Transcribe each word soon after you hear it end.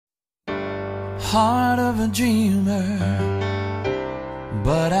heart of a dreamer,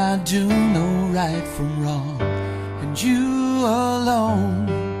 but I do know right from wrong, and you alone.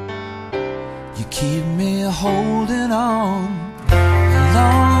 You keep me holding on. I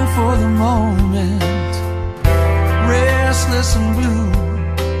long for the moment, restless and blue.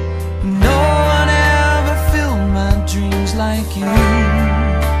 No one ever filled my dreams like you.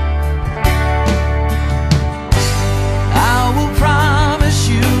 I will promise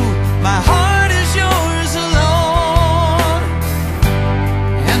you my heart is yours alone,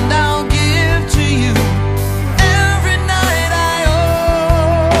 and I'll give to you every night I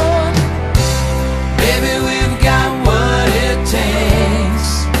own. Baby, we've got what it takes.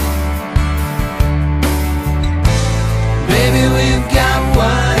 Baby, we've got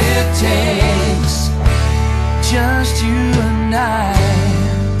what it takes. Just you and I.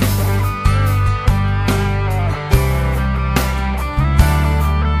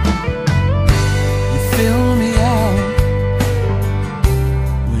 Fill me out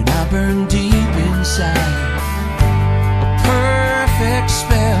when I burn deep inside. A perfect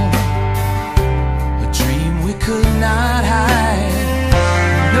spell, a dream we could not hide.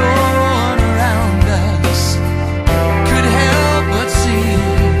 No one around us could help but see.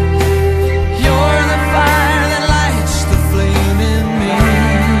 You're the fire that lights the flame in me.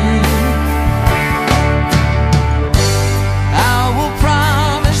 I will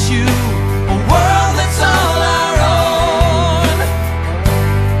promise you a world that's all our own,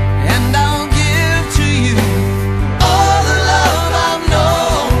 and I'll give to you all the love I've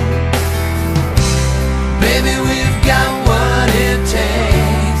known. Baby, we've got what it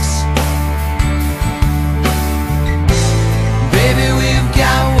takes. Baby, we've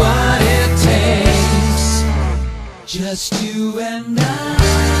got what it takes. Just you and I.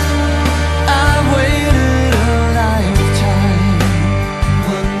 I've waited a lifetime,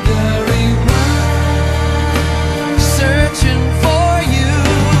 wondering why, searching for you.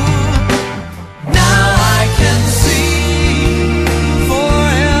 Now I can see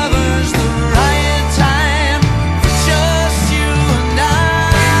forever's the right time for just you and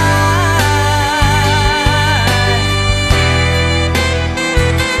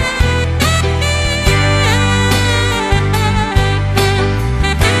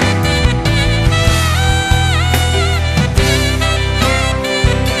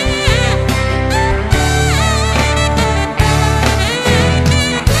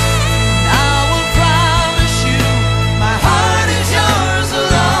I will promise you my heart is yours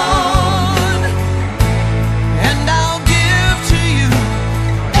alone, and I'll give to you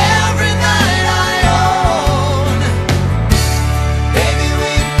every night I own. Baby,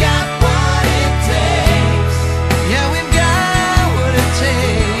 we've got what it takes. Yeah, we've got what it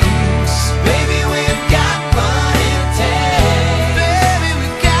takes. Baby, we've got what it takes. Baby,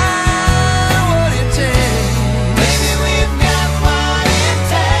 we've got what it takes. Baby, we've got what it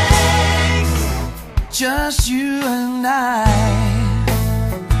takes. Just you and I.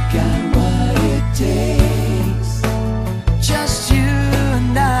 Got what it takes. Just you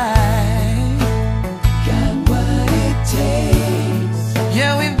and I. Got what it takes.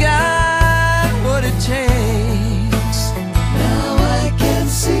 Yeah, we've got what it takes. Now I can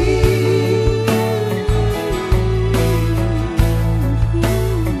see.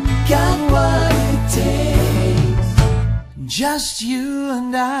 Got what it takes. Just you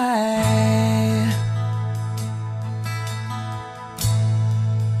and I.